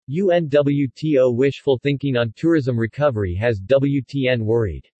UNWTO wishful thinking on tourism recovery has WTN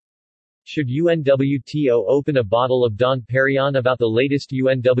worried. Should UNWTO open a bottle of Dom Perignon about the latest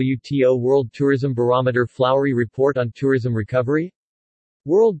UNWTO World Tourism Barometer flowery report on tourism recovery?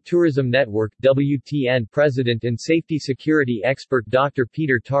 World Tourism Network WTN President and Safety Security expert Dr.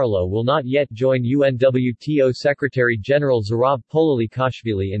 Peter Tarlow will not yet join UNWTO Secretary-General Zurab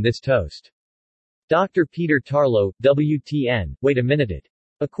Pololikashvili in this toast. Dr. Peter Tarlow, WTN, wait a minute.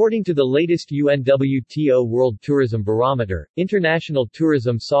 According to the latest UNWTO World Tourism Barometer, international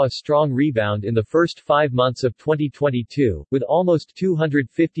tourism saw a strong rebound in the first 5 months of 2022, with almost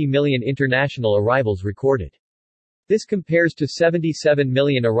 250 million international arrivals recorded. This compares to 77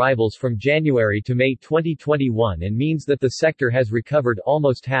 million arrivals from January to May 2021 and means that the sector has recovered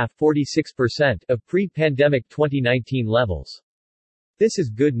almost half 46% of pre-pandemic 2019 levels. This is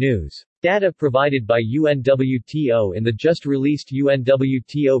good news. Data provided by UNWTO in the just-released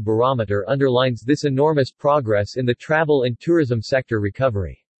UNWTO Barometer underlines this enormous progress in the travel and tourism sector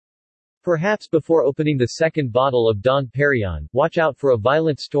recovery. Perhaps before opening the second bottle of Dom Perignon, watch out for a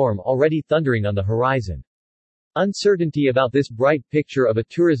violent storm already thundering on the horizon. Uncertainty about this bright picture of a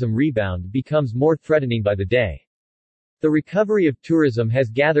tourism rebound becomes more threatening by the day. The recovery of tourism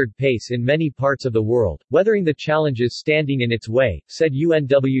has gathered pace in many parts of the world, weathering the challenges standing in its way, said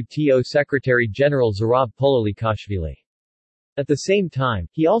UNWTO Secretary-General Zurab Pololikashvili. At the same time,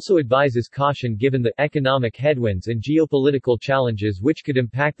 he also advises caution given the economic headwinds and geopolitical challenges which could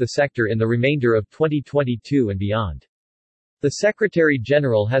impact the sector in the remainder of 2022 and beyond. The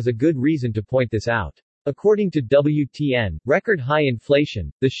Secretary-General has a good reason to point this out. According to WTN, record high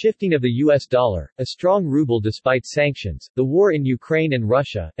inflation, the shifting of the US dollar, a strong ruble despite sanctions, the war in Ukraine and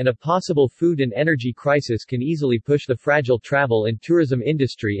Russia, and a possible food and energy crisis can easily push the fragile travel and tourism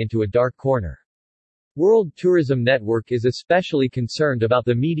industry into a dark corner. World Tourism Network is especially concerned about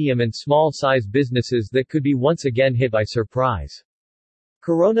the medium and small-size businesses that could be once again hit by surprise.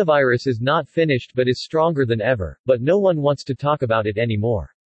 Coronavirus is not finished but is stronger than ever, but no one wants to talk about it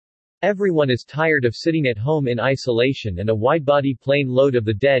anymore. Everyone is tired of sitting at home in isolation, and a wide-body plane load of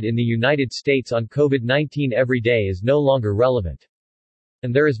the dead in the United States on COVID-19 every day is no longer relevant.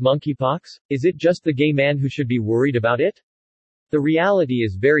 And there is monkeypox? Is it just the gay man who should be worried about it? The reality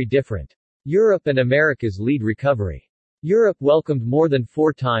is very different. Europe and Americas lead recovery. Europe welcomed more than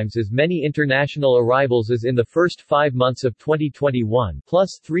 4 times as many international arrivals as in the first 5 months of 2021,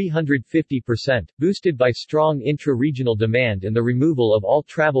 plus 350%, boosted by strong intra-regional demand and the removal of all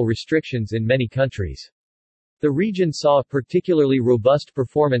travel restrictions in many countries. The region saw a particularly robust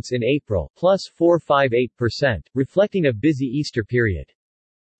performance in April, plus 458%, reflecting a busy Easter period.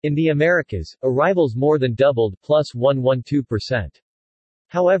 In the Americas, arrivals more than doubled, plus 112%.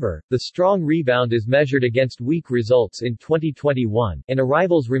 However, the strong rebound is measured against weak results in 2021, and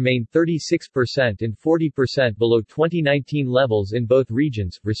arrivals remain 36% and 40% below 2019 levels in both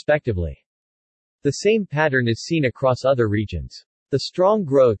regions, respectively. The same pattern is seen across other regions. The strong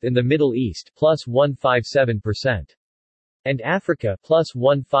growth in the Middle East, plus 157%, and Africa, plus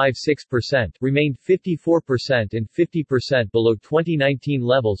 156%, remained 54% and 50% below 2019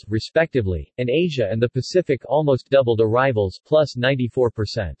 levels, respectively, and Asia and the Pacific almost doubled arrivals, plus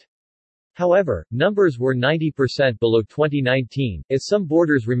 94%. However, numbers were 90% below 2019, as some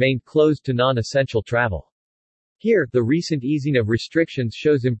borders remained closed to non-essential travel. Here, the recent easing of restrictions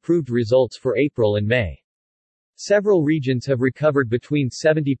shows improved results for April and May. Several regions have recovered between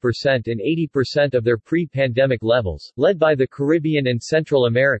 70% and 80% of their pre-pandemic levels, led by the Caribbean and Central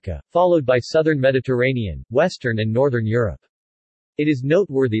America, followed by Southern Mediterranean, Western and Northern Europe. It is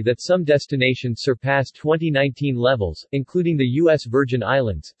noteworthy that some destinations surpassed 2019 levels, including the U.S. Virgin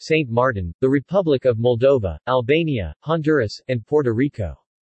Islands, St. Martin, the Republic of Moldova, Albania, Honduras, and Puerto Rico.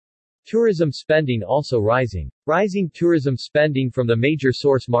 Tourism spending also rising. Rising tourism spending from the major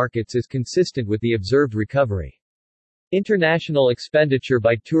source markets is consistent with the observed recovery. International expenditure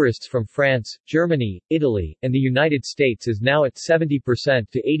by tourists from France, Germany, Italy, and the United States is now at 70%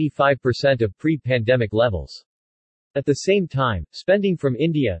 to 85% of pre-pandemic levels. At the same time, spending from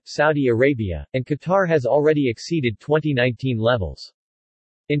India, Saudi Arabia, and Qatar has already exceeded 2019 levels.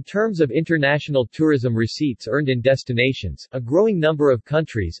 In terms of international tourism receipts earned in destinations, a growing number of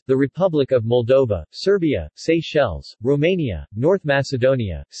countries, the Republic of Moldova, Serbia, Seychelles, Romania, North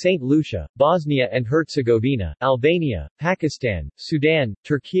Macedonia, St. Lucia, Bosnia and Herzegovina, Albania, Pakistan, Sudan,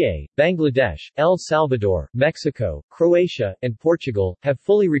 Turkey, Bangladesh, El Salvador, Mexico, Croatia, and Portugal, have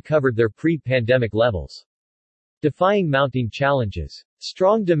fully recovered their pre-pandemic levels. Defying mounting challenges.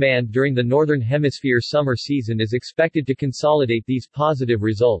 Strong demand during the Northern Hemisphere summer season is expected to consolidate these positive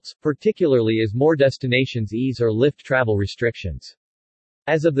results, particularly as more destinations ease or lift travel restrictions.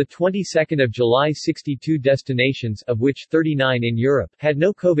 As of the 22nd of July, 62 destinations, of which 39 in Europe, had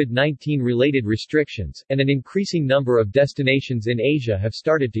no COVID-19 related restrictions, and an increasing number of destinations in Asia have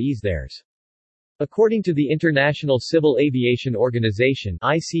started to ease theirs. According to the International Civil Aviation Organization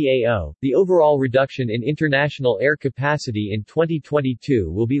 (ICAO), the overall reduction in international air capacity in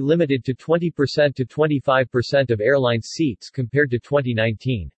 2022 will be limited to 20% to 25% of airline seats compared to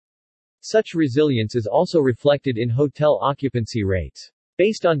 2019. Such resilience is also reflected in hotel occupancy rates.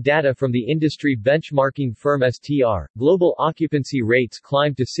 Based on data from the industry benchmarking firm STR, global occupancy rates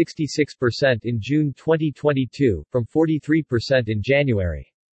climbed to 66% in June 2022, from 43% in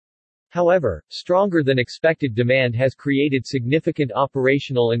January. However, stronger than expected demand has created significant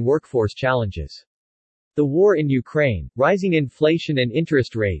operational and workforce challenges. The war in Ukraine, rising inflation and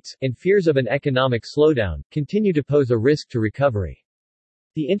interest rates, and fears of an economic slowdown, continue to pose a risk to recovery.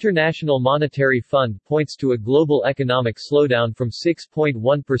 The International Monetary Fund points to a global economic slowdown from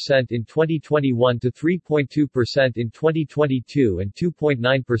 6.1% in 2021 to 3.2% in 2022 and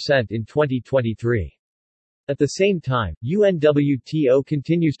 2.9% in 2023. At the same time, UNWTO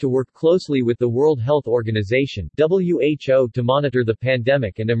continues to work closely with the World Health Organization (WHO) to monitor the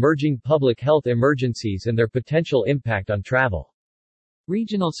pandemic and emerging public health emergencies and their potential impact on travel.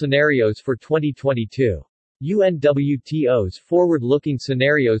 Regional scenarios for 2022. UNWTO's forward-looking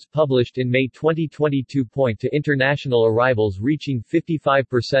scenarios published in May 2022 point to international arrivals reaching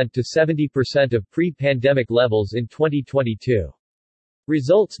 55% to 70% of pre-pandemic levels in 2022.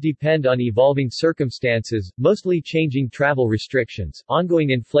 Results depend on evolving circumstances, mostly changing travel restrictions,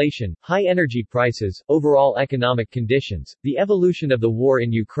 ongoing inflation, high energy prices, overall economic conditions, the evolution of the war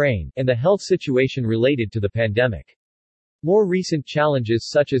in Ukraine, and the health situation related to the pandemic. More recent challenges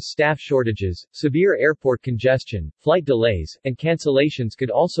such as staff shortages, severe airport congestion, flight delays, and cancellations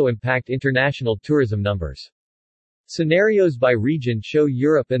could also impact international tourism numbers. Scenarios by region show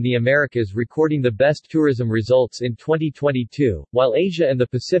Europe and the Americas recording the best tourism results in 2022, while Asia and the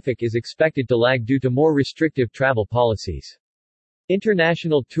Pacific is expected to lag due to more restrictive travel policies.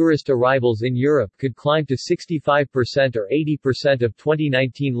 International tourist arrivals in Europe could climb to 65% or 80% of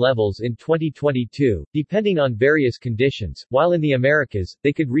 2019 levels in 2022, depending on various conditions, while in the Americas,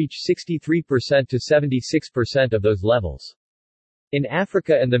 they could reach 63% to 76% of those levels. In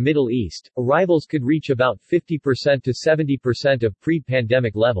Africa and the Middle East, arrivals could reach about 50% to 70% of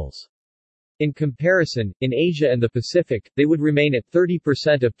pre-pandemic levels. In comparison, in Asia and the Pacific, they would remain at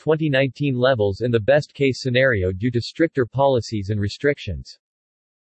 30% of 2019 levels in the best-case scenario due to stricter policies and restrictions.